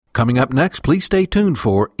Coming up next, please stay tuned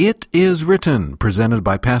for It Is Written, presented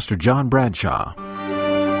by Pastor John Bradshaw.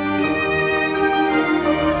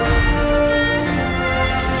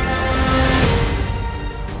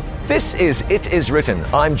 This is It Is Written.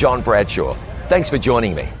 I'm John Bradshaw. Thanks for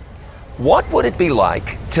joining me. What would it be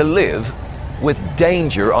like to live with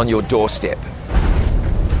danger on your doorstep?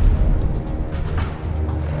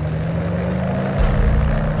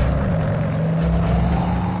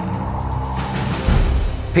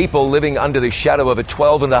 People living under the shadow of a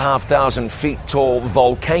 12,500 feet tall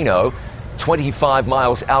volcano 25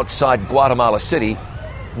 miles outside Guatemala City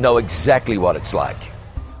know exactly what it's like.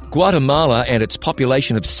 Guatemala and its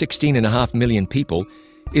population of 16.5 million people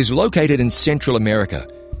is located in Central America.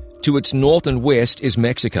 To its north and west is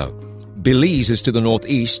Mexico. Belize is to the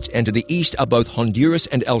northeast, and to the east are both Honduras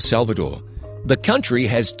and El Salvador. The country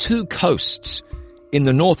has two coasts. In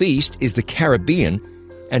the northeast is the Caribbean,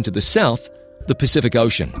 and to the south, the Pacific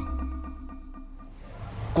Ocean.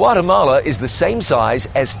 Guatemala is the same size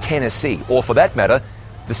as Tennessee, or for that matter,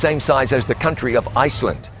 the same size as the country of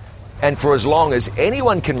Iceland. And for as long as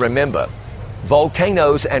anyone can remember,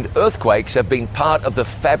 volcanoes and earthquakes have been part of the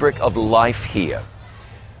fabric of life here.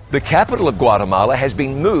 The capital of Guatemala has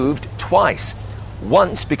been moved twice,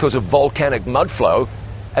 once because of volcanic mudflow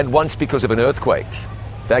and once because of an earthquake.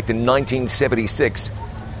 In fact, in 1976,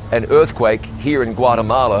 an earthquake here in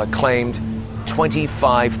Guatemala claimed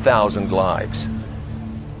 25,000 lives.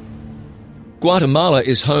 Guatemala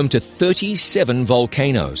is home to 37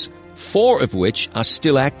 volcanoes, 4 of which are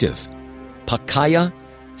still active: Pacaya,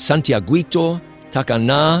 Santiaguito,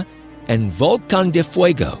 Tacaná, and Volcán de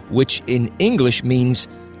Fuego, which in English means,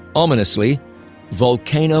 ominously,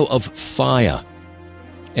 volcano of fire.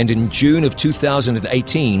 And in June of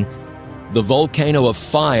 2018, the volcano of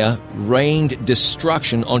fire rained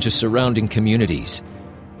destruction onto surrounding communities.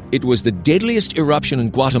 It was the deadliest eruption in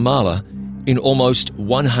Guatemala in almost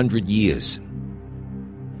 100 years.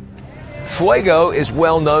 Fuego is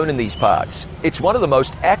well known in these parts. It's one of the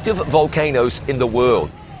most active volcanoes in the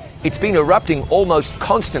world. It's been erupting almost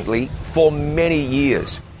constantly for many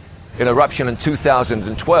years. An eruption in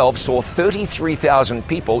 2012 saw 33,000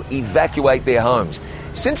 people evacuate their homes.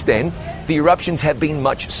 Since then, the eruptions have been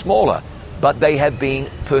much smaller, but they have been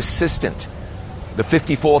persistent. The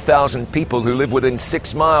 54,000 people who live within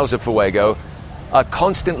 6 miles of Fuego are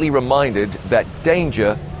constantly reminded that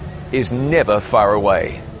danger is never far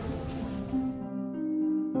away.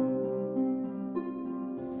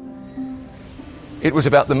 It was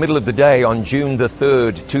about the middle of the day on June the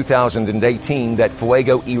 3rd, 2018, that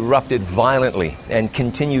Fuego erupted violently and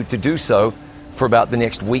continued to do so for about the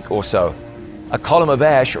next week or so. A column of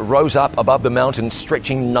ash rose up above the mountain,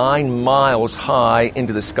 stretching 9 miles high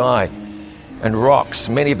into the sky. And rocks,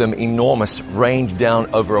 many of them enormous, rained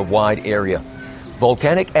down over a wide area.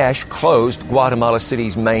 Volcanic ash closed Guatemala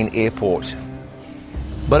City's main airport.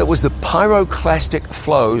 But it was the pyroclastic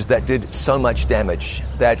flows that did so much damage.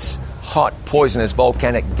 That's hot, poisonous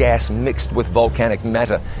volcanic gas mixed with volcanic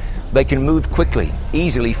matter. They can move quickly,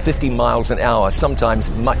 easily 50 miles an hour,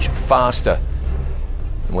 sometimes much faster.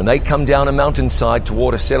 And when they come down a mountainside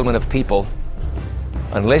toward a settlement of people,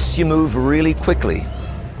 unless you move really quickly,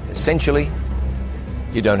 essentially,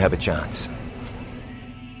 you don't have a chance.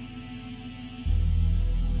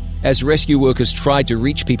 As rescue workers tried to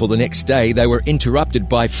reach people the next day, they were interrupted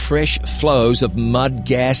by fresh flows of mud,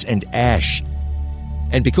 gas, and ash.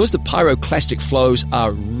 And because the pyroclastic flows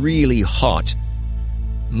are really hot,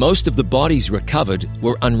 most of the bodies recovered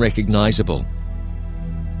were unrecognizable.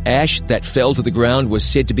 Ash that fell to the ground was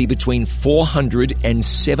said to be between 400 and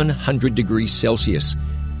 700 degrees Celsius,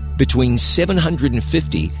 between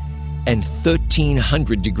 750 and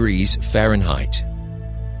 1,300 degrees Fahrenheit.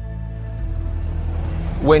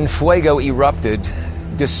 When Fuego erupted,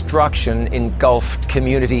 destruction engulfed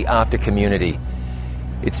community after community.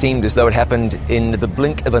 It seemed as though it happened in the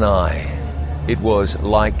blink of an eye. It was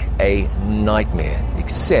like a nightmare,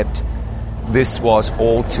 except this was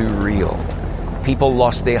all too real. People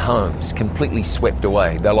lost their homes, completely swept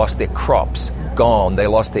away. They lost their crops, gone. They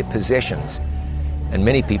lost their possessions. And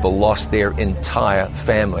many people lost their entire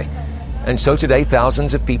family. And so today,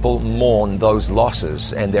 thousands of people mourn those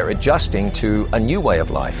losses, and they're adjusting to a new way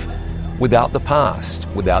of life, without the past,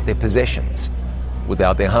 without their possessions,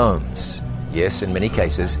 without their homes. Yes, in many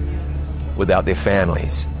cases, without their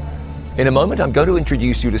families. In a moment, I'm going to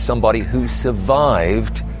introduce you to somebody who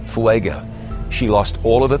survived Fuego. She lost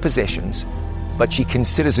all of her possessions, but she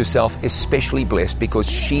considers herself especially blessed because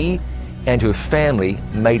she and her family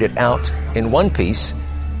made it out in one piece.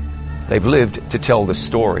 They've lived to tell the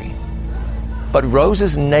story. But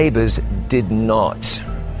Rosa's neighbors did not.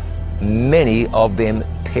 Many of them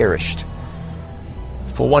perished.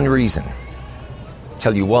 For one reason. I'll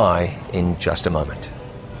tell you why in just a moment.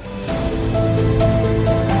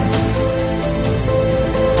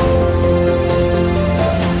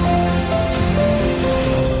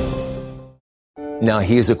 Now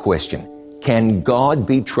here's a question. Can God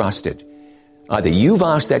be trusted? Either you've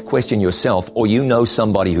asked that question yourself or you know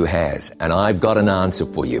somebody who has, and I've got an answer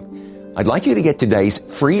for you. I'd like you to get today's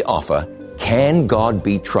free offer, Can God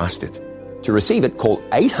Be Trusted? To receive it, call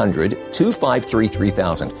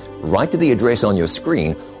 800-253-3000. Write to the address on your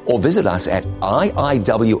screen or visit us at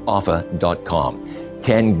iiwoffer.com.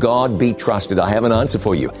 Can God be trusted? I have an answer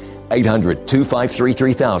for you.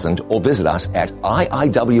 800-253-3000 or visit us at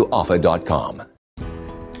iiwoffer.com.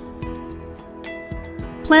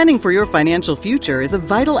 Planning for your financial future is a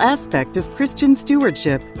vital aspect of Christian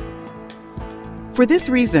stewardship. For this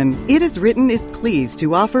reason, It Is Written is pleased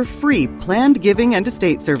to offer free planned giving and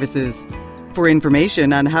estate services. For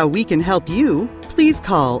information on how we can help you, please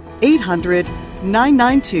call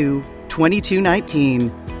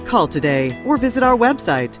 800-992-2219. Call today or visit our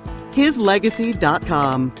website,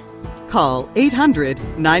 hislegacy.com. Call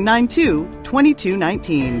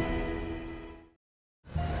 800-992-2219.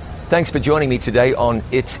 Thanks for joining me today on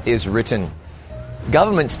It Is Written.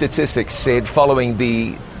 Government statistics said following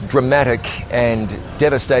the dramatic and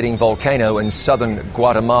devastating volcano in southern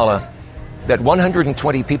Guatemala that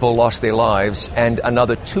 120 people lost their lives and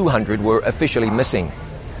another 200 were officially missing.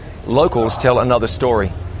 Locals tell another story.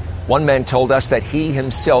 One man told us that he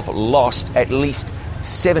himself lost at least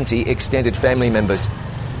 70 extended family members.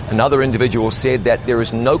 Another individual said that there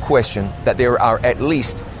is no question that there are at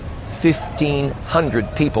least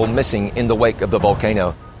 1,500 people missing in the wake of the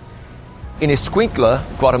volcano. In Escuintla,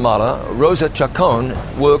 Guatemala, Rosa Chacon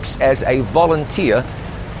works as a volunteer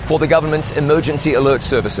for the government's emergency alert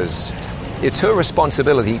services. It's her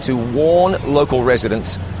responsibility to warn local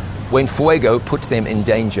residents when fuego puts them in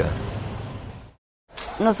danger.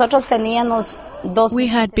 We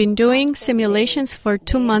had been doing simulations for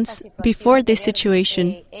 2 months before this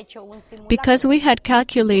situation because we had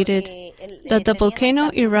calculated that the volcano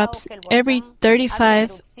erupts every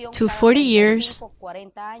 35 to 40 years,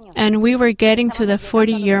 and we were getting to the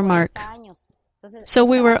 40-year mark. So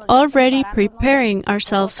we were already preparing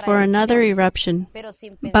ourselves for another eruption,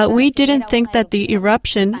 but we didn't think that the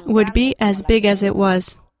eruption would be as big as it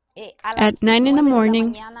was. At 9 in the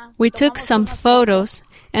morning, we took some photos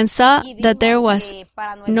and saw that there was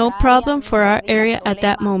no problem for our area at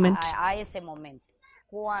that moment.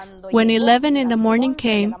 When 11 in the morning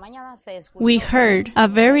came, we heard a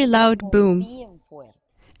very loud boom,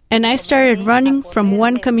 and I started running from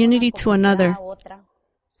one community to another.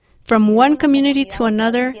 From one community to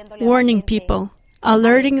another, warning people,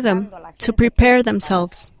 alerting them to prepare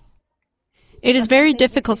themselves. It is very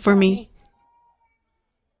difficult for me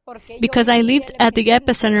because I lived at the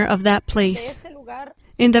epicenter of that place,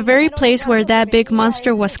 in the very place where that big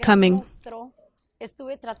monster was coming.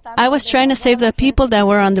 I was trying to save the people that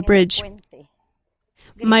were on the bridge.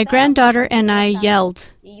 My granddaughter and I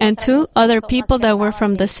yelled, and 2 other people that were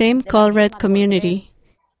from the same Colred community.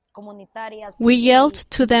 We yelled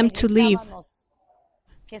to them to leave,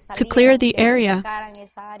 to clear the area.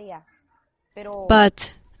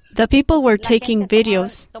 But the people were taking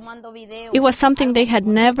videos. It was something they had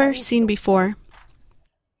never seen before.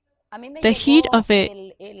 The heat of it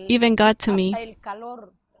even got to me.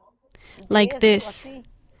 Like this.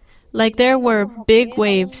 Like there were big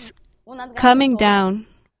waves coming down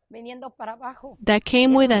that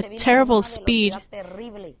came with a terrible speed.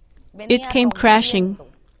 It came crashing.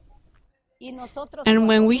 And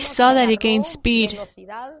when we saw that it gained speed,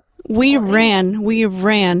 we ran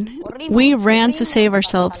to save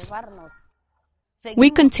ourselves. We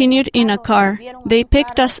continued in a car. They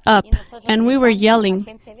picked us up, and we were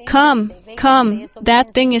yelling, "Come, come,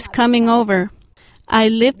 that thing is coming over." I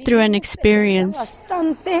lived through an experience.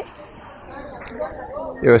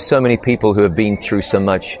 There are so many people who have been through so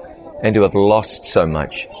much and who have lost so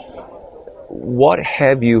much. What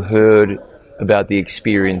have you heard about the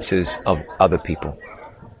experiences of other people?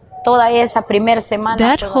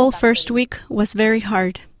 That whole first week was very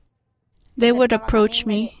hard. They would approach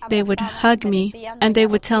me, they would hug me, and they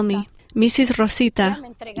would tell me, "Mrs. Rosita,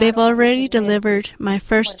 they've already delivered my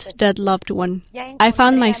first dead loved one. I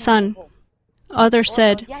found my son." Others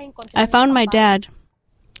said, "I found my dad.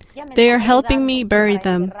 They are helping me bury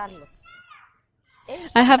them."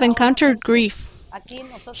 I have encountered grief.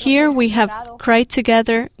 Here we have cried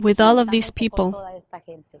together with all of these people,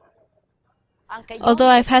 although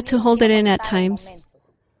I've had to hold it in at times,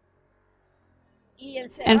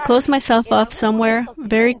 and close myself off somewhere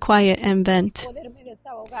very quiet and vent.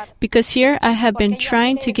 because here I have been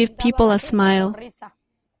trying to give people a smile.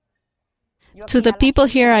 To the people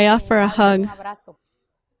here, I offer a hug,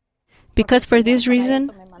 because for this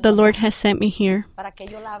reason, the Lord has sent me here,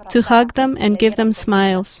 to hug them and give them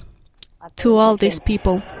smiles, to all these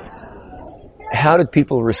people. How did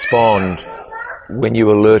people respond when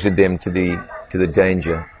you alerted them to the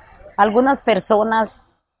danger?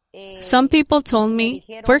 Some people told me,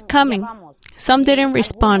 "We're coming." Some didn't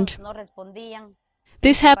respond.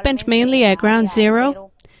 This happened mainly at Ground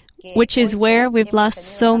Zero, which is where we've lost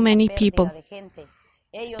so many people.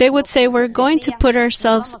 They would say, "We're going to put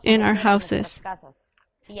ourselves in our houses."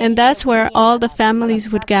 And that's where all the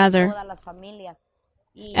families would gather.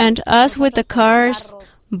 And us with the cars,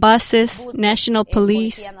 buses, national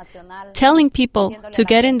police, telling people to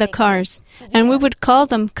get in the cars. And we would call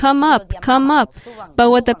them, come up.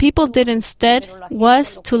 But what the people did instead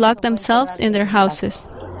was to lock themselves in their houses.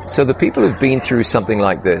 So the people who've been through something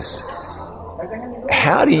like this,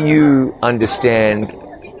 how do you understand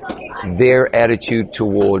their attitude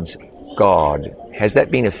towards God? Has that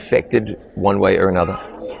been affected one way or another?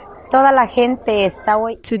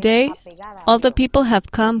 Today, all the people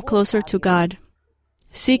have come closer to God,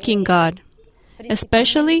 seeking God,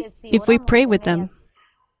 especially if we pray with them.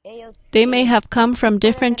 They may have come from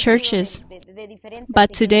different churches,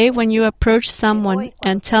 but today when you approach someone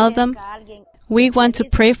and tell them, "We want to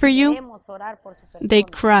pray for you," they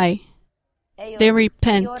cry, they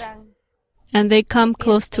repent, and they come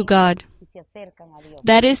close to God.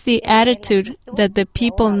 That is the attitude that the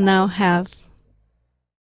people now have.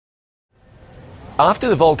 After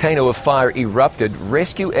the volcano of fire erupted,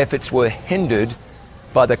 rescue efforts were hindered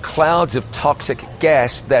by the clouds of toxic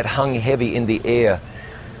gas that hung heavy in the air.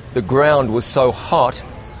 The ground was so hot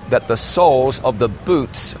that the soles of the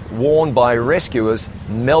boots worn by rescuers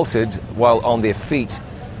melted while on their feet.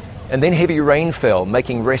 And then heavy rain fell,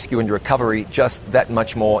 making rescue and recovery just that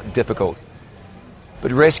much more difficult.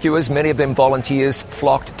 But rescuers, many of them volunteers,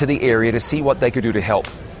 flocked to the area to see what they could do to help.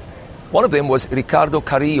 One of them was Ricardo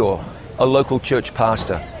Carrillo, a local church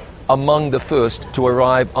pastor, among the first to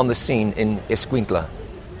arrive on the scene in Escuintla.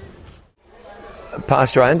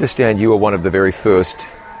 Pastor, I understand you were one of the very first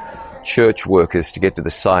church workers to get to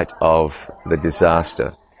the site of the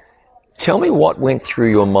disaster. Tell me what went through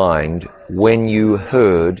your mind when you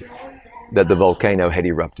heard that the volcano had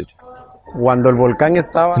erupted. In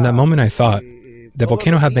that moment I thought, the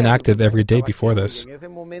volcano had been active every day before this.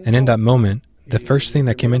 And in that moment, the first thing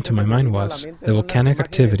that came into my mind was the volcanic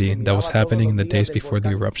activity that was happening in the days before the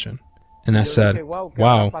eruption. And I said,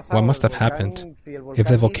 wow, what must have happened? If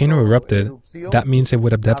the volcano erupted, that means it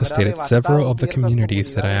would have devastated several of the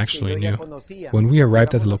communities that I actually knew. When we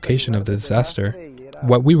arrived at the location of the disaster,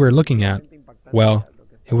 what we were looking at, well,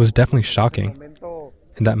 it was definitely shocking.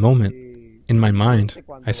 In that moment, in my mind,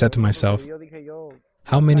 I said to myself,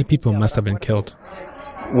 how many people must have been killed?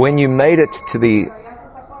 When you made it to the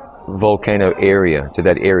volcano area, to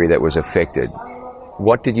that area that was affected,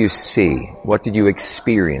 what did you see? What did you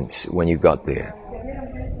experience when you got there?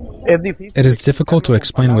 It is difficult to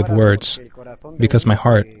explain with words because my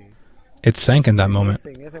heart, it sank in that moment.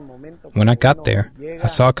 When I got there, I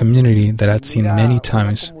saw a community that I'd seen many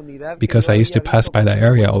times because I used to pass by that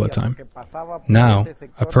area all the time. Now,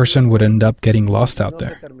 a person would end up getting lost out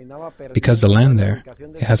there because the land there,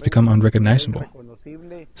 it has become unrecognizable.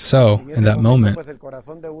 So, in that moment,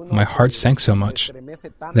 my heart sank so much.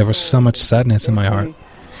 There was so much sadness in my heart.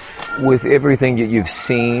 With everything that you've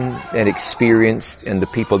seen and experienced and the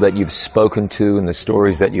people that you've spoken to and the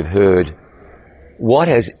stories that you've heard, what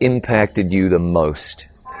has impacted you the most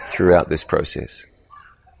throughout this process?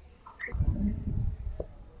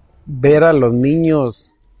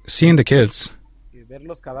 Seeing the kids,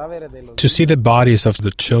 to see the bodies of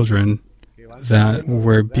the children that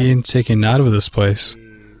were being taken out of this place.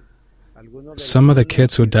 Some of the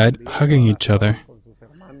kids who died hugging each other.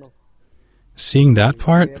 Seeing that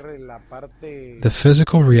part, the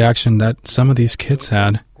physical reaction that some of these kids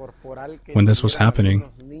had when this was happening.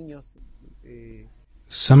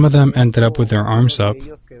 Some of them ended up with their arms up,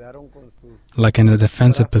 like in a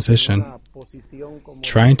defensive position,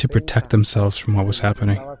 trying to protect themselves from what was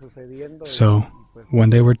happening. So, when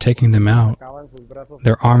they were taking them out,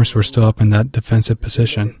 their arms were still up in that defensive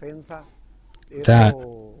position. That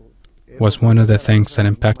was one of the things that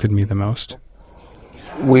impacted me the most.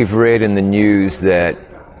 We've read in the news that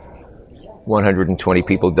 120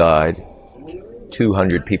 people died,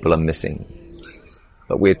 200 people are missing.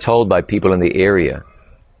 But we're told by people in the area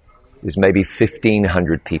there's maybe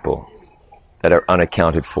 1,500 people that are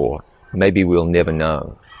unaccounted for. Maybe we'll never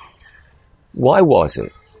know. Why was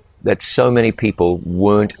it that so many people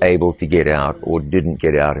weren't able to get out or didn't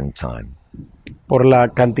get out in time?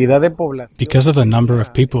 Because of the number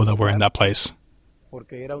of people that were in that place.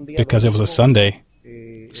 Because it was a Sunday.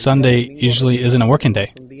 Sunday usually isn't a working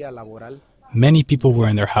day. Many people were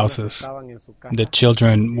in their houses. The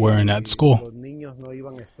children weren't at school.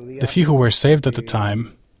 The few who were saved at the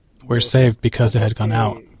time were saved because they had gone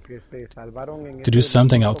out to do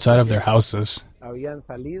something outside of their houses,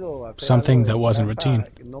 something that wasn't routine.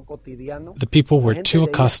 The people were too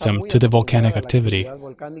accustomed to the volcanic activity.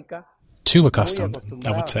 Too accustomed,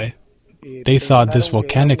 I would say. They thought this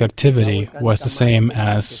volcanic activity was the same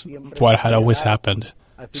as what had always happened.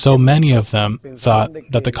 So many of them thought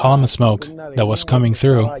that the column of smoke that was coming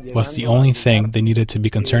through was the only thing they needed to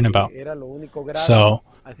be concerned about. So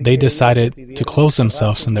they decided to close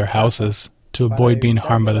themselves in their houses to avoid being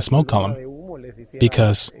harmed by the smoke column.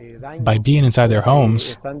 Because by being inside their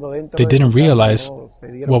homes, they didn't realize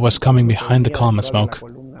what was coming behind the column of smoke,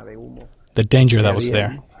 the danger that was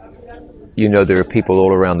there. You know, there are people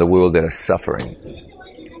all around the world that are suffering.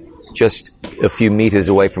 Just a few meters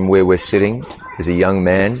away from where we're sitting is a young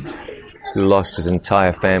man who lost his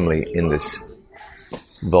entire family in this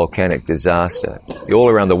volcanic disaster. All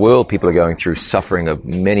around the world, people are going through suffering of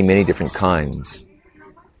many, many different kinds.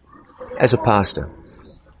 As a pastor,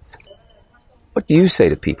 what do you say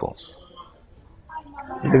to people?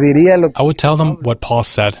 I would tell them what Paul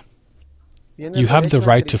said. You have the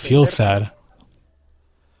right to feel sad,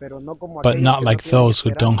 but not like those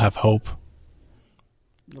who don't have hope.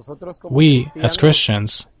 We, as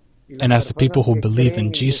Christians, and as the people who believe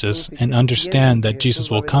in Jesus and understand that Jesus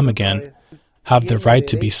will come again, have the right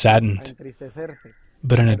to be saddened,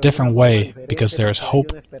 but in a different way because there is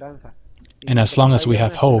hope. And as long as we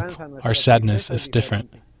have hope, our sadness is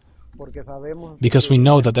different. Because we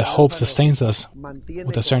know that the hope sustains us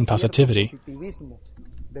with a certain positivity,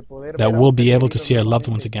 that we'll be able to see our loved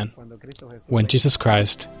ones again when Jesus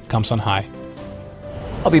Christ comes on high.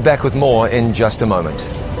 I'll be back with more in just a moment.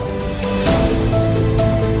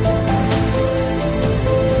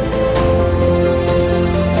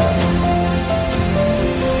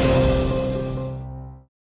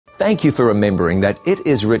 Thank you for remembering that It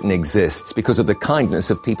Is Written exists because of the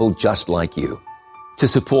kindness of people just like you. To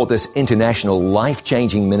support this international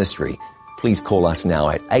life-changing ministry, please call us now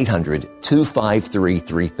at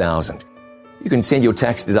 800-253-3000. You can send your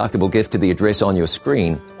tax-deductible gift to the address on your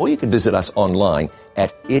screen, or you can visit us online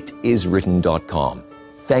at itiswritten.com.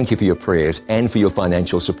 Thank you for your prayers and for your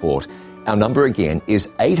financial support. Our number again is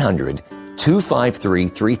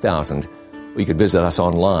 800-253-3000, or you can visit us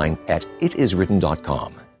online at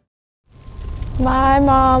itiswritten.com. My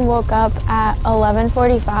mom woke up at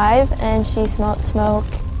 11:45 and she smelled smoke.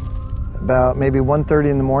 About maybe 1:30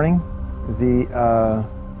 in the morning,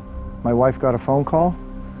 my wife got a phone call,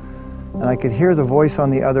 and I could hear the voice on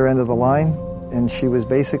the other end of the line, and she was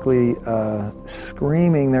basically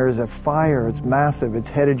screaming, "There's a fire, it's massive, it's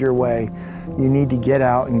headed your way. You need to get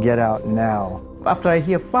out and get out now." After I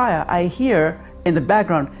hear fire, I hear in the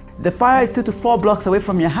background, "The fire is 2 to 4 blocks away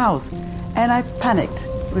from your house." And I panicked.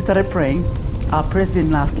 We started praying. Our prayers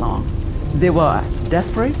didn't last long. They were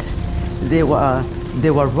desperate. They were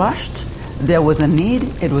rushed. There was a need.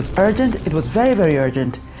 It was urgent. It was very, very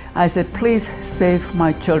urgent. I said, "Please save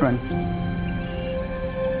my children."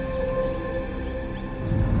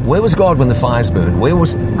 Where was God when the fires burned? Where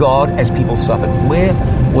was God as people suffered? Where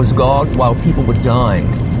was God while people were dying?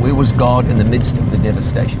 Where was God in the midst of the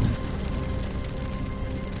devastation?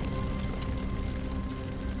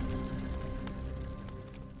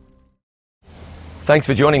 Thanks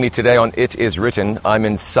for joining me today on It Is Written. I'm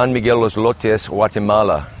in San Miguel Los Lotes,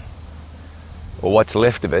 Guatemala, or what's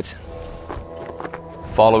left of it,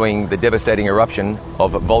 following the devastating eruption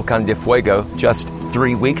of Volcán de Fuego just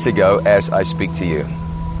 3 weeks ago as I speak to you.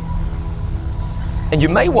 And you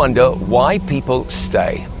may wonder why people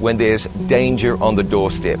stay when there's danger on the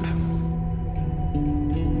doorstep.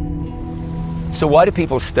 So why do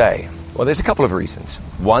people stay? Well, there's a couple of reasons.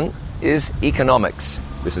 One is economics.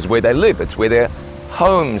 This is where they live. It's where their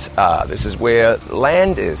homes are. This is where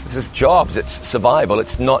land is. This is jobs. It's survival.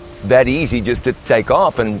 It's not that easy just to take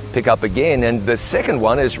off and pick up again. And the second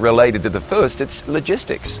one is related to the first. It's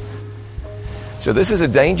logistics. So this is a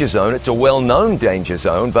danger zone. It's a well-known danger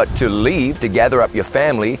zone, but to leave, to gather up your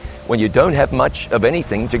family when you don't have much of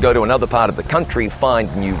anything, to go to another part of the country, find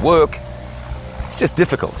new work, it's just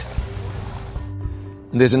difficult.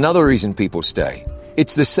 And there's another reason people stay.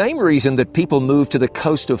 It's the same reason that people move to the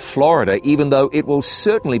coast of Florida even though it will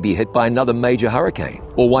certainly be hit by another major hurricane,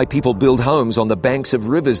 or why people build homes on the banks of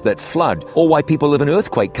rivers that flood, or why people live in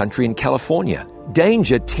earthquake country in California.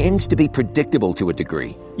 Danger tends to be predictable to a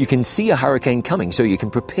degree. You can see a hurricane coming so you can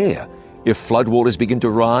prepare. If floodwaters begin to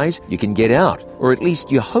rise, you can get out, or at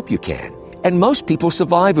least you hope you can. And most people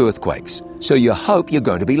survive earthquakes, so you hope you're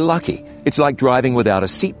going to be lucky. It's like driving without a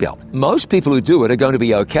seatbelt. Most people who do it are going to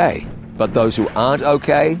be okay. But those who aren't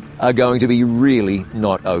okay are going to be really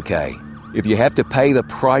not okay. If you have to pay the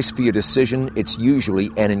price for your decision, it's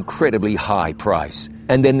usually an incredibly high price.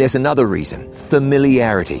 And then there's another reason,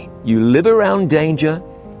 familiarity. You live around danger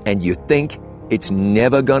and you think it's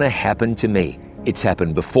never going to happen to me. It's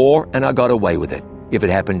happened before and I got away with it. If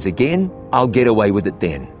it happens again, I'll get away with it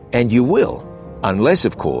then. And you will, unless,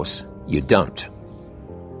 of course, you don't.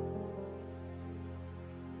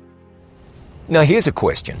 Now here's a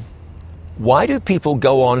question. Why do people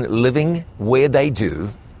go on living where they do,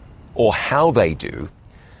 or how they do,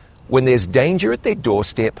 when there's danger at their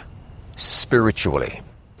doorstep spiritually?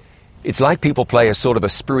 It's like people play a sort of a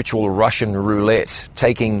spiritual Russian roulette,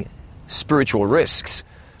 taking spiritual risks,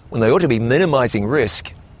 when they ought to be minimizing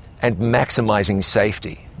risk and maximizing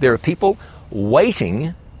safety. There are people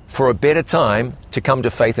waiting for a better time to come to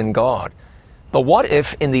faith in God. But what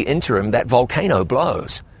if in the interim that volcano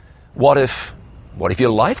blows? What if your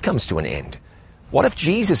life comes to an end? What if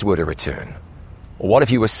Jesus were to return? Or what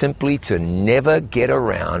if you were simply to never get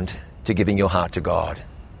around to giving your heart to God?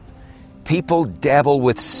 People dabble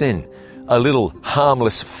with sin. A little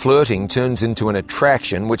harmless flirting turns into an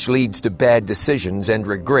attraction which leads to bad decisions and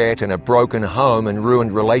regret and a broken home and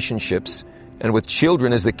ruined relationships, and with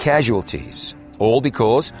children as the casualties. All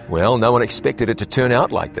because, well, no one expected it to turn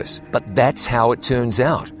out like this. But that's how it turns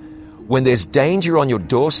out. When there's danger on your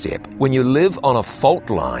doorstep, when you live on a fault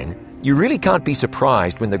line, you really can't be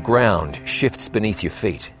surprised when the ground shifts beneath your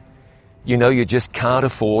feet. You know you just can't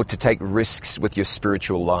afford to take risks with your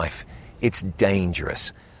spiritual life. It's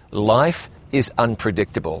dangerous. Life is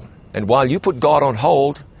unpredictable. And while you put God on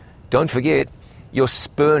hold, don't forget, you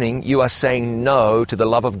are saying no to the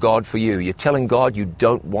love of God for you. You're telling God you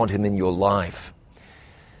don't want Him in your life.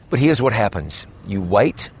 But here's what happens. You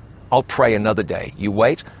wait, I'll pray another day. You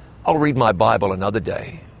wait, I'll read my Bible another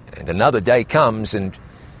day. And another day comes and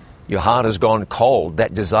your heart has gone cold.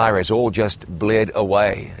 That desire has all just bled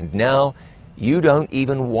away. And now you don't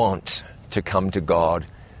even want to come to God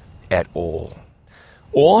at all.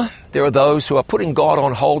 Or there are those who are putting God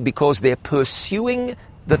on hold because they're pursuing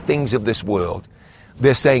the things of this world.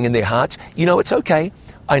 They're saying in their hearts, you know, it's okay.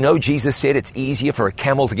 I know Jesus said it's easier for a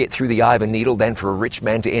camel to get through the eye of a needle than for a rich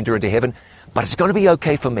man to enter into heaven, but it's going to be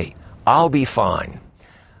okay for me. I'll be fine.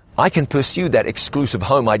 I can pursue that exclusive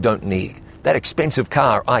home I don't need, that expensive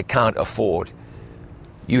car I can't afford.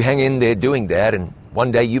 You hang in there doing that, and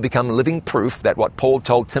one day you become living proof that what Paul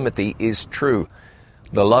told Timothy is true.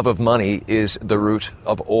 The love of money is the root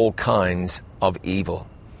of all kinds of evil.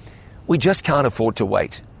 We just can't afford to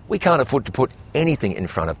wait. We can't afford to put anything in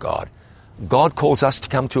front of God. God calls us to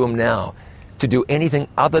come to Him now. To do anything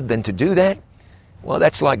other than to do that, well,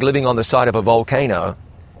 that's like living on the side of a volcano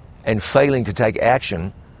and failing to take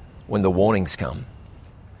action when the warnings come.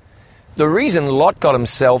 The reason Lot got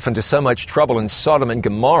himself into so much trouble in Sodom and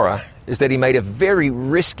Gomorrah is that he made a very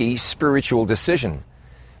risky spiritual decision.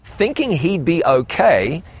 Thinking he'd be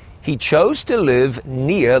okay, he chose to live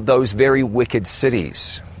near those very wicked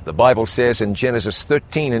cities. The Bible says in Genesis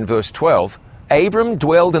 13 and verse 12, Abram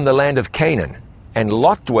dwelled in the land of Canaan, and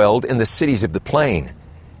Lot dwelled in the cities of the plain,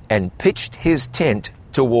 and pitched his tent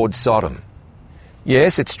toward Sodom.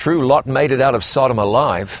 Yes, it's true, Lot made it out of Sodom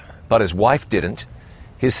alive, but his wife didn't,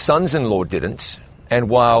 his sons-in-law didn't, and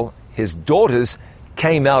while his daughters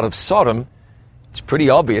came out of Sodom, it's pretty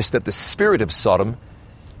obvious that the spirit of Sodom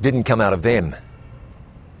didn't come out of them.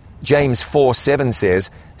 James 4:7 says,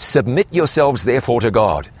 Submit yourselves therefore to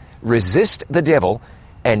God. Resist the devil,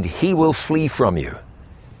 and he will flee from you.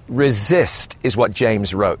 Resist is what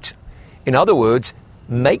James wrote. In other words,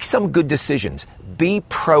 make some good decisions. Be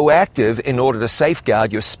proactive in order to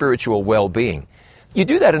safeguard your spiritual well-being. You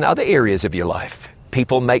do that in other areas of your life.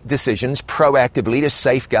 People make decisions proactively to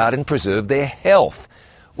safeguard and preserve their health.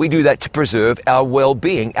 We do that to preserve our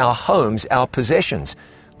well-being, our homes, our possessions.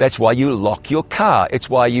 That's why you lock your car. It's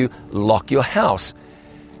why you lock your house.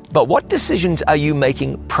 But what decisions are you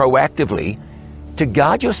making proactively to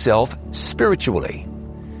guard yourself spiritually?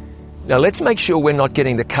 Now let's make sure we're not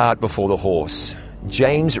getting the cart before the horse.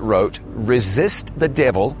 James wrote, resist the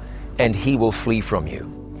devil and he will flee from you.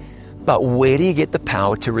 But where do you get the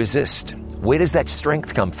power to resist? Where does that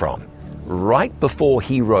strength come from? Right before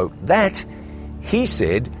he wrote that, He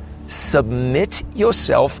said, submit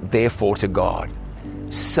yourself therefore to God.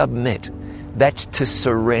 Submit. That's to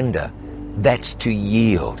surrender. That's to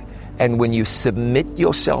yield. And when you submit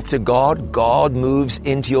yourself to God, God moves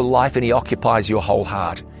into your life and He occupies your whole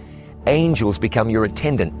heart. Angels become your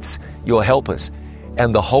attendants, your helpers,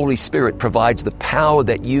 and the Holy Spirit provides the power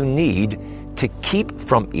that you need to keep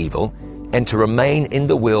from evil and to remain in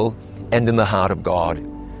the will and in the heart of God.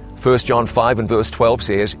 1 John 5 and verse 12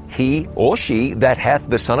 says, he or she that hath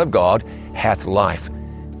the Son of God hath life.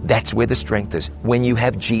 That's where the strength is, when you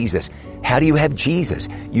have Jesus. How do you have Jesus?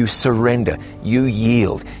 You surrender, you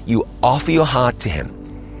yield, you offer your heart to Him,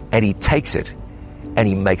 and He takes it and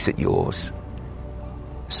He makes it yours.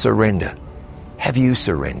 Surrender. Have you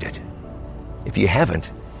surrendered? If you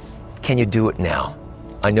haven't, can you do it now?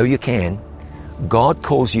 I know you can. God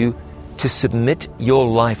calls you to submit your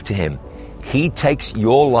life to Him. He takes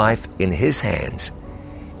your life in His hands,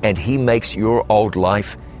 and He makes your old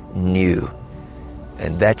life new.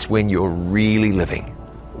 And that's when you're really living,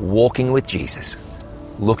 walking with Jesus,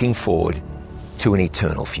 looking forward to an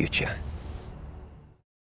eternal future.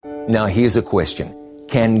 Now here's a question.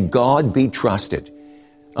 Can God be trusted?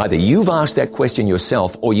 Either you've asked that question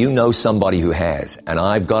yourself or you know somebody who has, and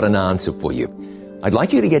I've got an answer for you. I'd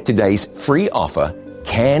like you to get today's free offer,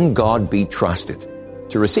 Can God Be Trusted?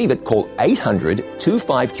 To receive it, call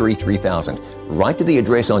 800-253-3000. Write to the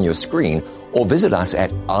address on your screen or visit us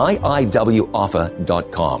at iiwoffer.com.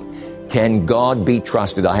 Can God be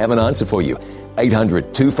trusted? I have an answer for you.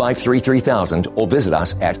 800-253-3000 or visit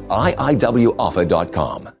us at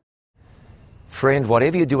iiwoffer.com. Friend,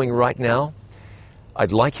 whatever you're doing right now,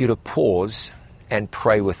 I'd like you to pause and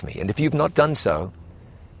pray with me. And if you've not done so,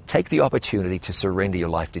 take the opportunity to surrender your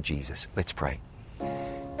life to Jesus. Let's pray.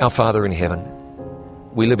 Our Father in heaven,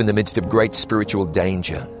 we live in the midst of great spiritual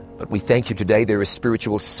danger, but we thank you today there is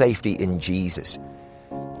spiritual safety in Jesus.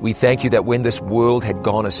 We thank you that when this world had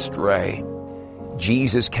gone astray,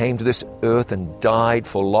 Jesus came to this earth and died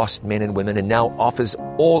for lost men and women and now offers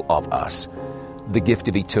all of us the gift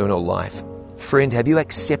of eternal life. Friend, have you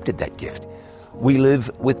accepted that gift? We live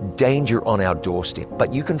with danger on our doorstep,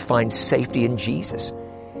 but you can find safety in Jesus.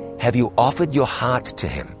 Have you offered your heart to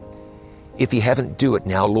Him? If you haven't, do it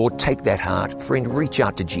now. Lord, take that heart. Friend, reach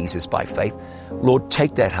out to Jesus by faith. Lord,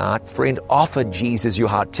 take that heart. Friend, offer Jesus your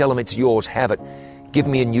heart. Tell Him it's yours. Have it. Give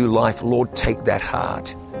me a new life. Lord, take that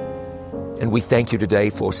heart. And we thank you today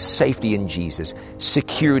for safety in Jesus,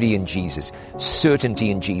 security in Jesus, certainty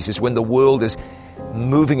in Jesus. When the world is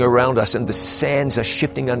moving around us and the sands are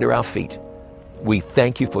shifting under our feet, we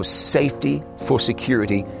thank you for safety, for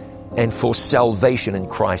security, and for salvation in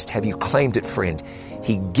Christ. Have you claimed it, friend?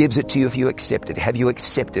 He gives it to you if you accept it. Have you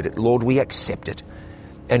accepted it? Lord, we accept it.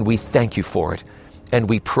 And we thank you for it. And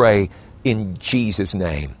we pray in Jesus'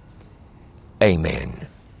 name. Amen.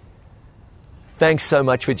 Thanks so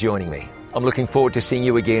much for joining me. I'm looking forward to seeing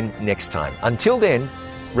you again next time. Until then,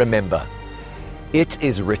 remember, it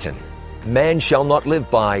is written, man shall not live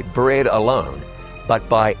by bread alone, but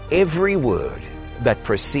by every word that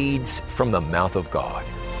proceeds from the mouth of God.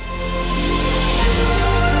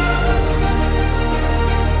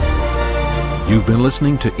 You've been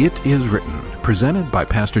listening to It Is Written, presented by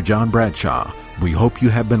Pastor John Bradshaw. We hope you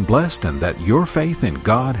have been blessed and that your faith in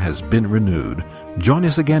God has been renewed. Join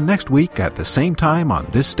us again next week at the same time on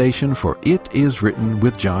this station for It Is Written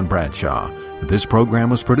with John Bradshaw. This program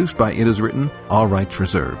was produced by It Is Written, all rights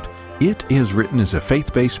reserved. It Is Written is a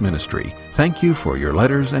faith-based ministry. Thank you for your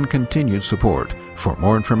letters and continued support. For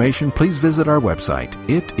more information, please visit our website,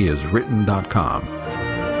 itiswritten.com.